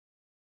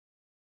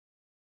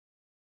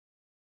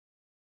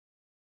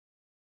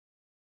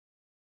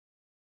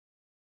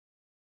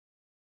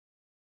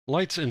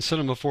Lights in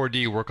Cinema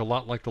 4D work a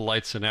lot like the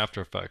lights in After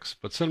Effects,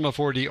 but Cinema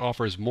 4D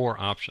offers more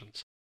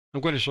options.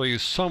 I'm going to show you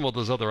some of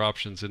those other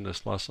options in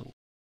this lesson.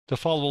 To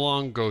follow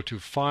along, go to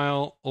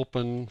File,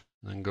 Open,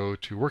 then go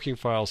to Working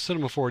Files,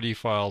 Cinema 4D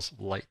Files,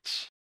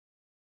 Lights.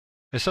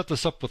 I set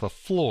this up with a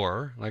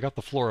floor, and I got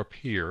the floor up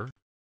here.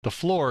 The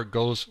floor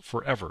goes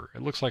forever.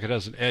 It looks like it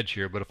has an edge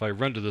here, but if I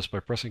render this by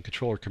pressing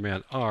Control or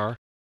Command R,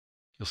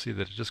 you'll see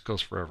that it just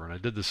goes forever. And I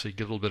did this so you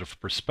get a little bit of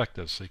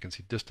perspective so you can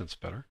see distance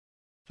better.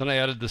 Then I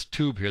added this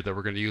tube here that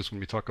we're going to use when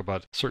we talk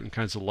about certain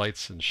kinds of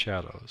lights and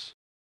shadows.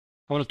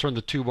 I want to turn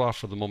the tube off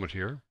for the moment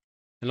here.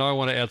 And now I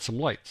want to add some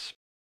lights.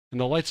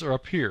 And the lights are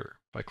up here.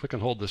 If I click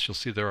and hold this, you'll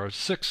see there are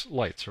 6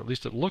 lights, or at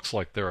least it looks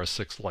like there are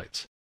 6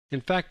 lights.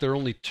 In fact, there are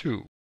only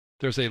 2.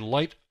 There's a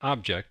light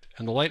object,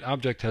 and the light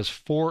object has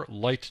 4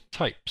 light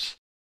types.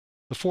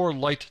 The 4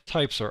 light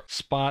types are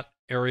spot,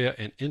 area,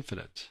 and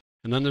infinite.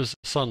 And then there's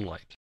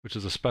sunlight, which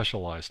is a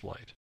specialized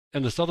light.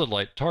 And this other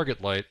light,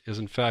 target light, is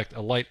in fact a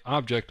light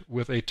object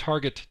with a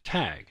target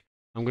tag.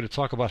 I'm going to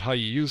talk about how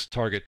you use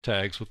target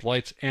tags with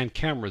lights and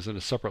cameras in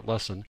a separate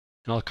lesson,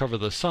 and I'll cover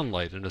the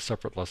sunlight in a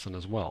separate lesson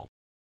as well.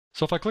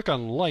 So if I click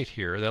on light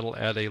here, that'll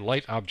add a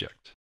light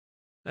object.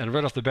 And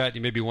right off the bat, you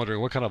may be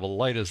wondering, what kind of a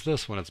light is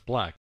this when it's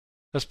black?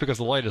 That's because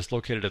the light is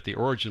located at the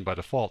origin by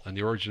default, and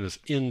the origin is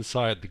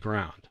inside the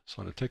ground. So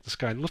I'm going to take this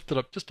guy and lift it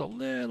up just a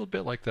little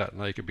bit like that, and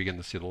now you can begin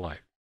to see the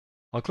light.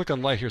 I'll click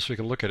on light here so we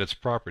can look at its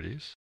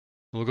properties.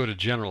 We'll go to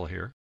General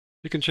here.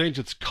 You can change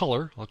its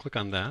color. I'll click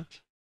on that.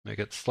 Make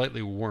it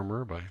slightly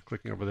warmer by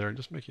clicking over there and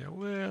just making it a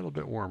little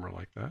bit warmer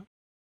like that.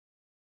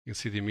 You can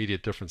see the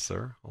immediate difference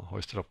there. I'll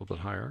hoist it up a little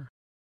bit higher.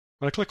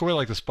 When I click away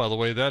like this, by the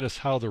way, that is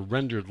how the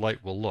rendered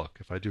light will look.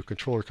 If I do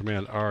Control or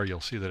Command R,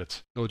 you'll see that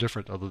it's no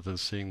different other than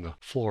seeing the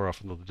floor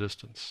off into the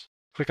distance.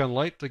 Click on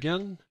light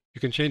again.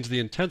 You can change the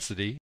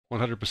intensity.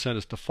 100%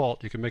 is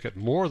default. You can make it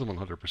more than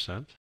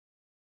 100%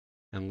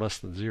 and less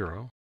than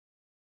 0.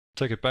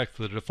 Take it back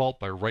to the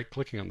default by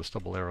right-clicking on this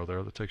double arrow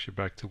there. That takes you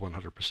back to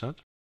 100%.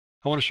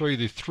 I want to show you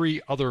the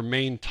 3 other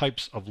main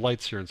types of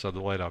lights here inside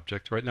the light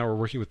object. Right now we're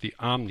working with the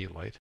Omni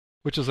Light,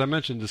 which, as I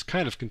mentioned, is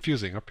kind of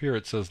confusing. Up here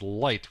it says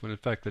light, when in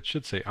fact it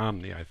should say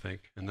Omni, I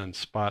think. And then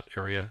spot,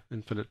 area,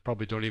 infinite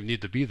probably don't even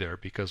need to be there,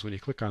 because when you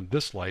click on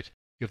this light,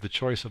 you have the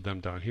choice of them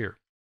down here.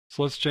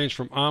 So let's change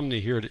from Omni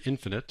here to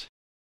infinite.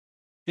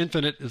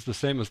 Infinite is the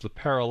same as the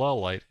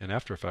parallel light in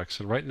After Effects,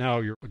 and right now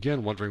you're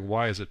again wondering,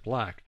 why is it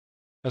black?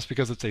 That's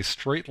because it's a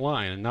straight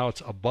line, and now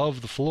it's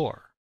above the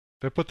floor.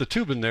 If I put the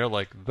tube in there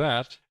like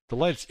that, the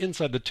light's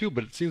inside the tube,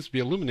 but it seems to be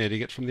illuminating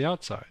it from the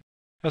outside.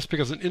 That's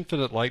because an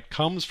infinite light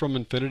comes from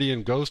infinity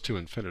and goes to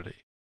infinity.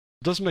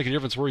 It doesn't make a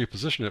difference where you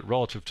position it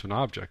relative to an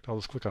object. I'll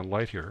just click on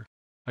light here.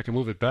 I can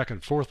move it back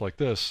and forth like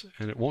this,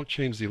 and it won't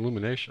change the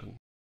illumination,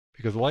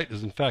 because the light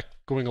is in fact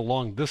going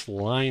along this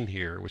line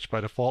here, which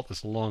by default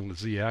is along the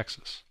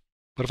z-axis.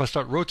 But if I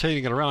start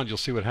rotating it around, you'll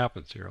see what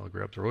happens here. I'll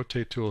grab the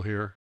rotate tool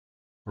here.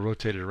 We'll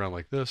rotate it around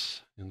like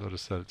this. You'll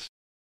notice that it's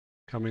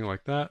coming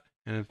like that.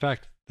 And in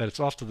fact, that it's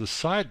off to the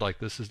side like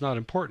this is not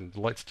important. The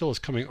light still is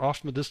coming off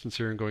from a distance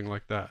here and going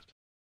like that.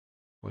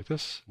 Like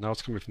this. Now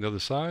it's coming from the other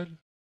side.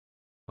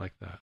 Like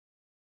that.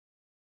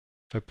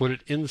 If I put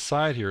it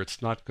inside here,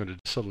 it's not going to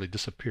suddenly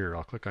disappear.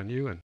 I'll click on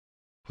you and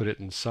put it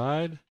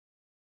inside.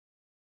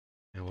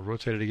 And we'll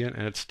rotate it again.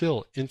 And it's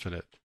still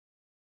infinite.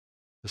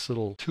 This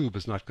little tube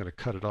is not going to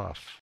cut it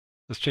off.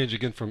 Let's change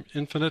again from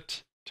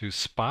infinite to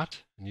spot,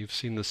 and you've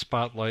seen the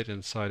spotlight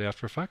inside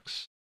After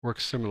Effects.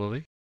 Works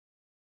similarly.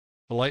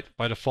 The light,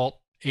 by default,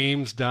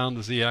 aims down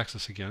the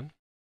z-axis again.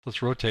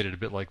 Let's rotate it a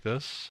bit like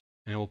this,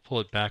 and we'll pull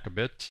it back a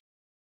bit.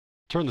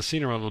 Turn the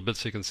scene around a little bit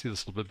so you can see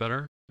this a little bit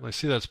better. And I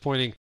see that it's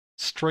pointing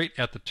straight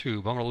at the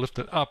tube. I'm going to lift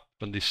it up,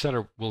 and the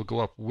center will go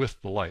up with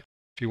the light.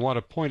 If you want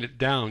to point it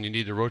down, you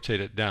need to rotate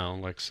it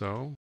down, like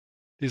so.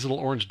 These little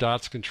orange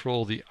dots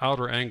control the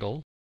outer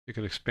angle. You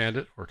can expand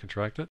it or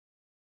contract it.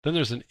 Then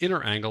there's an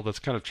inner angle that's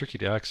kind of tricky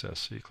to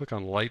access. So you click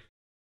on Light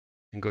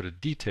and go to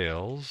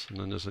Details, and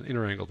then there's an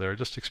inner angle there.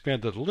 Just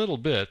expand it a little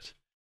bit,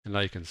 and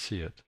now you can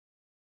see it.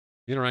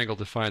 The inner angle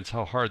defines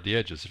how hard the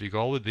edge is. If you go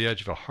all the way to the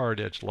edge of a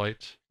hard edge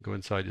light, go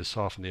inside, you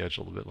soften the edge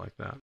a little bit like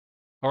that.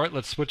 All right,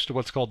 let's switch to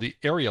what's called the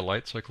Area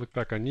Light. So I click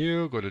back on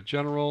you, go to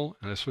General,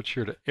 and I switch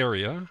here to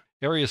Area.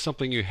 Area is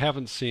something you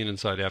haven't seen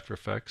inside After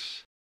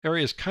Effects.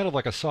 Area is kind of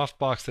like a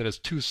softbox that has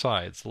 2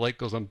 sides. The light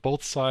goes on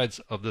both sides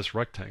of this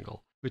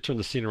rectangle. Let me turn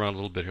the scene around a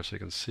little bit here so you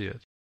can see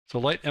it. So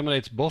light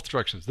emanates both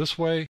directions, this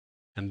way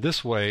and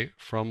this way,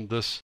 from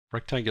this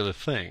rectangular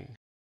thing.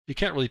 You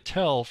can't really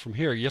tell from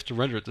here. You have to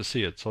render it to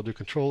see it. So I'll do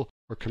Control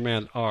or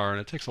Command R, and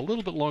it takes a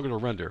little bit longer to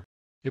render.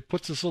 It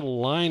puts this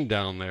little line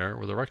down there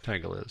where the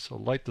rectangle is. So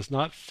light does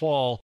not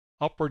fall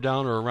up or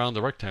down or around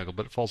the rectangle,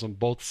 but it falls on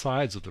both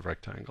sides of the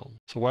rectangle.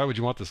 So why would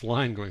you want this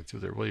line going through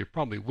there? Well, you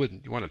probably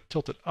wouldn't. You want to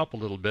tilt it up a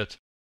little bit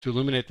to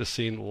illuminate the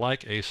scene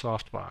like a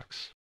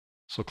softbox.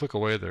 So click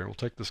away there. We'll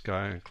take this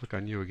guy and click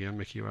on you again,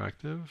 make you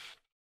active.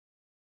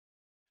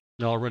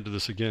 Now I'll render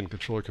this again,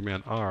 Control or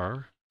Command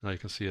R. Now you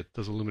can see it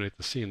does illuminate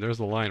the scene. There's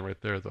the line right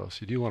there, though. So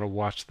you do want to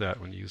watch that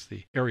when you use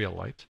the Area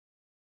Light.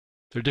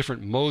 There are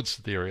different modes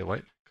to the Area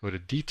Light. Go to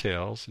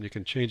Details, and you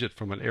can change it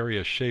from an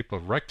area shape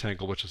of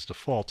rectangle, which is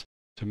default,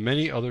 to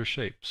many other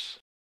shapes.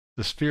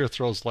 The sphere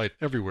throws light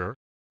everywhere,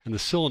 and the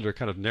cylinder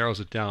kind of narrows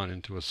it down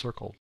into a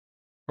circle.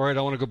 All right,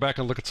 I want to go back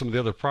and look at some of the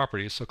other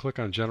properties, so click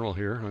on General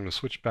here. I'm going to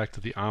switch back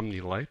to the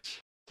Omni Light.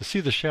 To see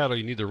the shadow,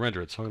 you need to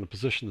render it, so I'm going to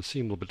position the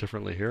scene a little bit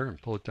differently here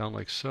and pull it down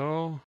like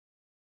so.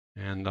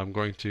 And I'm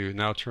going to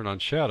now turn on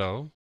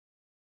Shadow.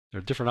 There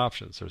are different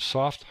options. There's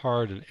Soft,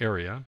 Hard, and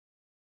Area.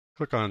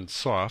 Click on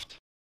Soft,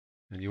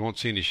 and you won't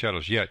see any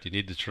shadows yet. You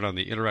need to turn on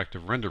the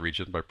Interactive Render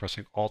region by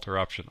pressing Alt or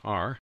Option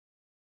R.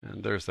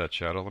 And there's that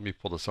shadow. Let me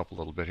pull this up a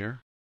little bit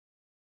here.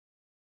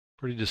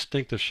 Pretty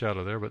distinctive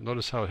shadow there, but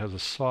notice how it has a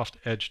soft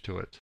edge to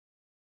it.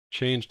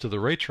 Change to the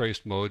Ray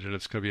Traced mode, and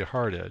it's going to be a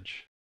hard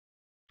edge.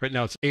 Right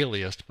now it's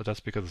aliased, but that's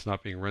because it's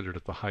not being rendered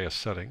at the highest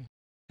setting.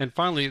 And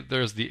finally,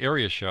 there's the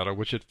area shadow,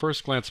 which at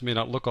first glance may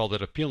not look all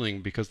that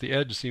appealing because the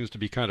edge seems to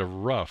be kind of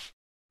rough,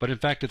 but in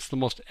fact it's the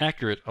most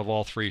accurate of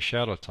all three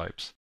shadow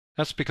types.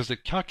 That's because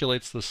it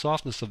calculates the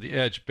softness of the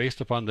edge based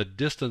upon the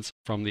distance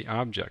from the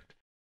object,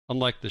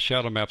 unlike the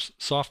Shadow Map's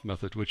soft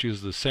method, which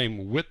uses the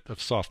same width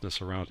of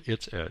softness around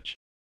its edge.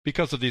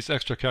 Because of these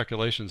extra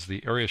calculations,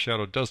 the area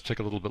shadow does take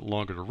a little bit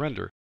longer to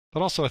render,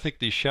 but also I think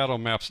the Shadow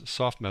Map's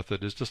soft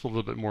method is just a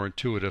little bit more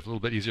intuitive, a little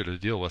bit easier to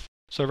deal with.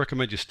 So I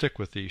recommend you stick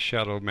with the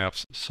Shadow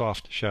Map's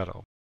soft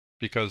shadow.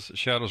 Because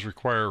shadows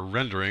require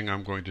rendering,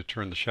 I'm going to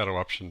turn the shadow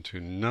option to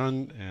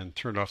none and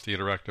turn off the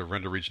interactive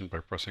render region by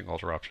pressing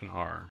Alt or Option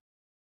R.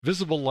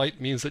 Visible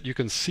light means that you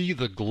can see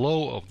the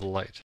glow of the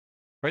light.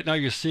 Right now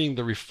you're seeing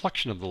the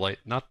reflection of the light,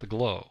 not the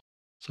glow.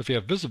 So if you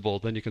have visible,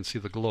 then you can see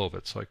the glow of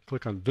it. So I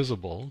click on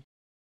visible.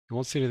 You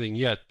won't see anything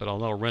yet, but I'll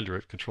now render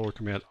it, Control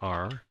Command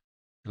R,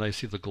 and I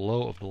see the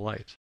glow of the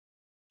light.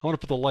 I want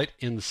to put the light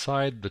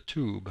inside the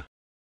tube.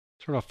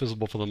 Turn off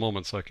visible for the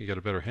moment so I can get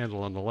a better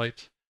handle on the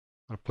light.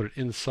 I'm going to put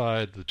it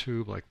inside the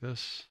tube like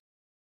this.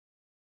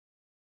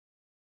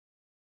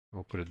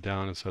 I'll put it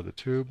down inside the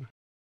tube.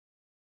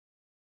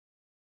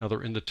 Now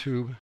they're in the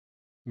tube.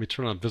 Let me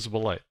turn on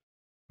visible light.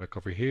 Back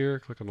over here,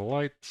 click on the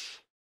light,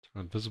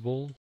 turn on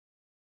visible.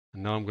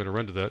 And now I'm going to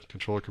render that,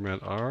 Control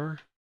Command R.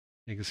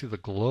 You can see the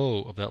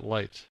glow of that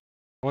light.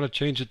 I want to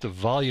change it to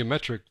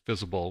volumetric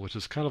visible, which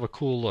is kind of a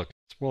cool look.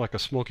 It's more like a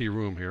smoky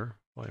room here,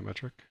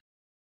 volumetric.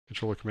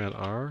 Control Command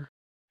R.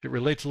 It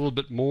relates a little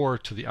bit more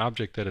to the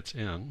object that it's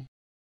in.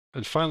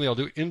 And finally, I'll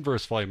do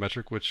inverse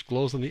volumetric, which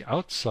glows on the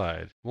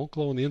outside. It won't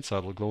glow on the inside,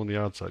 it'll glow on the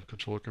outside.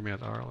 Control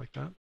Command R like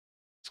that.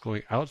 It's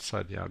glowing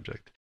outside the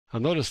object. Now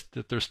notice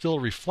that there's still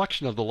a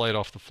reflection of the light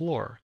off the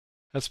floor.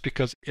 That's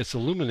because it's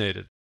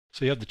illuminated.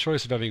 So you have the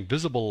choice of having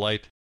visible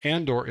light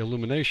and or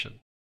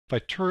illumination. If I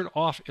turn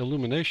off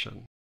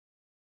illumination,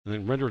 and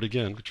then render it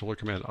again, Control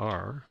Command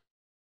R,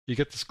 you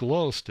get this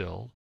glow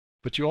still,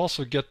 but you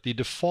also get the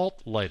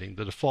default lighting,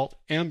 the default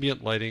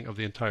ambient lighting of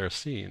the entire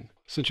scene.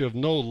 Since you have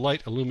no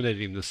light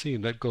illuminating the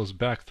scene, that goes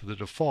back to the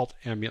default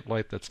ambient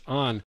light that's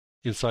on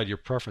inside your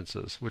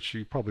preferences, which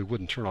you probably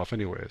wouldn't turn off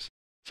anyways.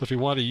 So if you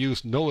want to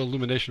use no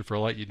illumination for a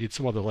light, you need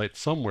some other light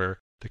somewhere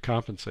to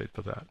compensate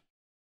for that.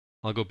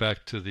 I'll go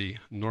back to the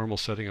normal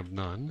setting of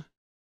none,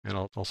 and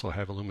I'll also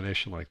have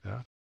illumination like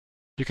that.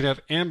 You can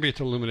have ambient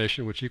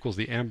illumination, which equals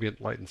the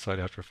ambient light inside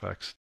After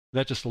Effects.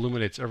 That just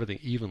illuminates everything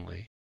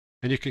evenly.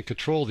 And you can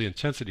control the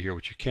intensity here,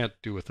 which you can't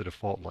do with the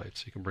default light.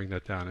 So you can bring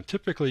that down. And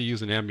typically you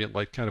use an ambient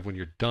light kind of when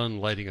you're done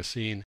lighting a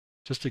scene,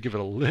 just to give it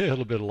a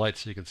little bit of light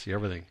so you can see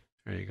everything.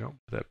 There you go.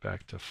 Put that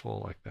back to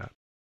full like that.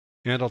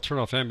 And I'll turn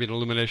off ambient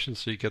illumination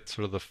so you get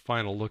sort of the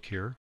final look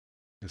here.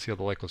 You can see how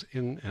the light goes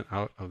in and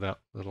out of that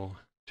little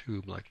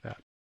tube like that.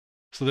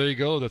 So there you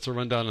go. That's a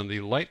rundown on the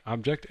light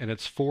object and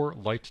its 4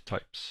 light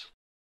types.